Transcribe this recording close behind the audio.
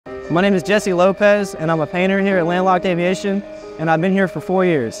My name is Jesse Lopez, and I'm a painter here at Landlocked Aviation, and I've been here for 4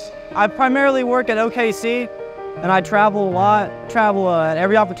 years. I primarily work at OKC, and I travel a lot, at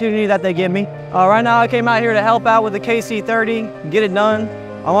every opportunity that they give me. Right now I came out here to help out with the KC-30, get it done.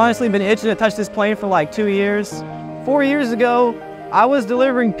 I've honestly been itching to touch this plane for like 2 years. 4 years ago, I was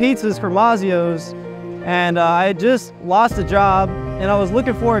delivering pizzas for Mazio's, and I had just lost a job, and I was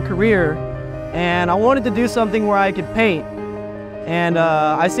looking for a career, and I wanted to do something where I could paint. And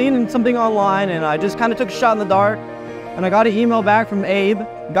I seen something online, and I just kind of took a shot in the dark, and I got an email back from Abe,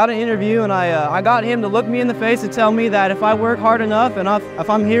 got an interview, and I got him to look me in the face and tell me that if I work hard enough, and if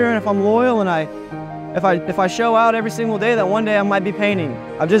I'm here, and if I'm loyal, and if I show out every single day, that one day I might be painting.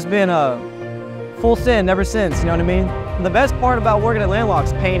 I've just been full send ever since, you know what I mean? The best part about working at Landlocked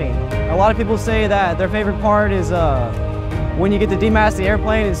is painting. A lot of people say that their favorite part is when you get to demast the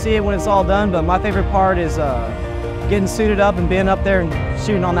airplane and see it when it's all done, but my favorite part is getting suited up and being up there and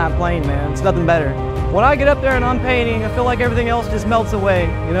shooting on that plane, man. It's nothing better. When I get up there and I'm painting, I feel like everything else just melts away.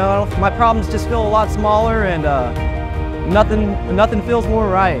 You know, my problems just feel a lot smaller, and nothing feels more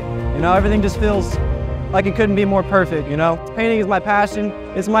right. You know, everything just feels like it couldn't be more perfect, you know? Painting is my passion,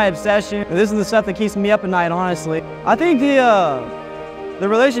 it's my obsession, and this is the stuff that keeps me up at night, honestly. I think the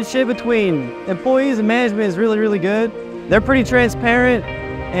relationship between employees and management is really, really good. They're pretty transparent,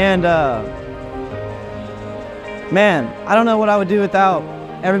 and man, I don't know what I would do without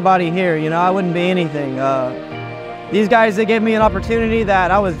everybody here, you know? I wouldn't be anything. These guys, they gave me an opportunity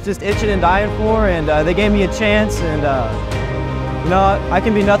that I was just itching and dying for, and they gave me a chance, and you know, I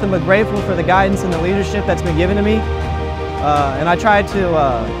can be nothing but grateful for the guidance and the leadership that's been given to me. And I try to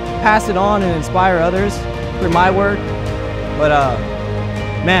pass it on and inspire others through my work. But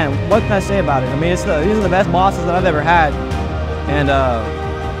man, what can I say about it? I mean, these are the best bosses that I've ever had. And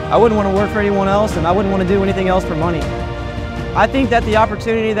I wouldn't want to work for anyone else, and I wouldn't want to do anything else for money. I think that the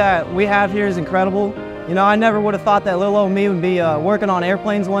opportunity that we have here is incredible. You know, I never would have thought that little old me would be working on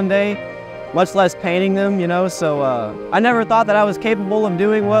airplanes one day, much less painting them, you know, so I never thought that I was capable of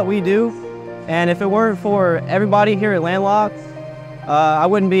doing what we do, and if it weren't for everybody here at Landlocked, I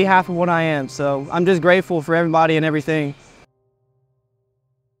wouldn't be half of what I am, so I'm just grateful for everybody and everything.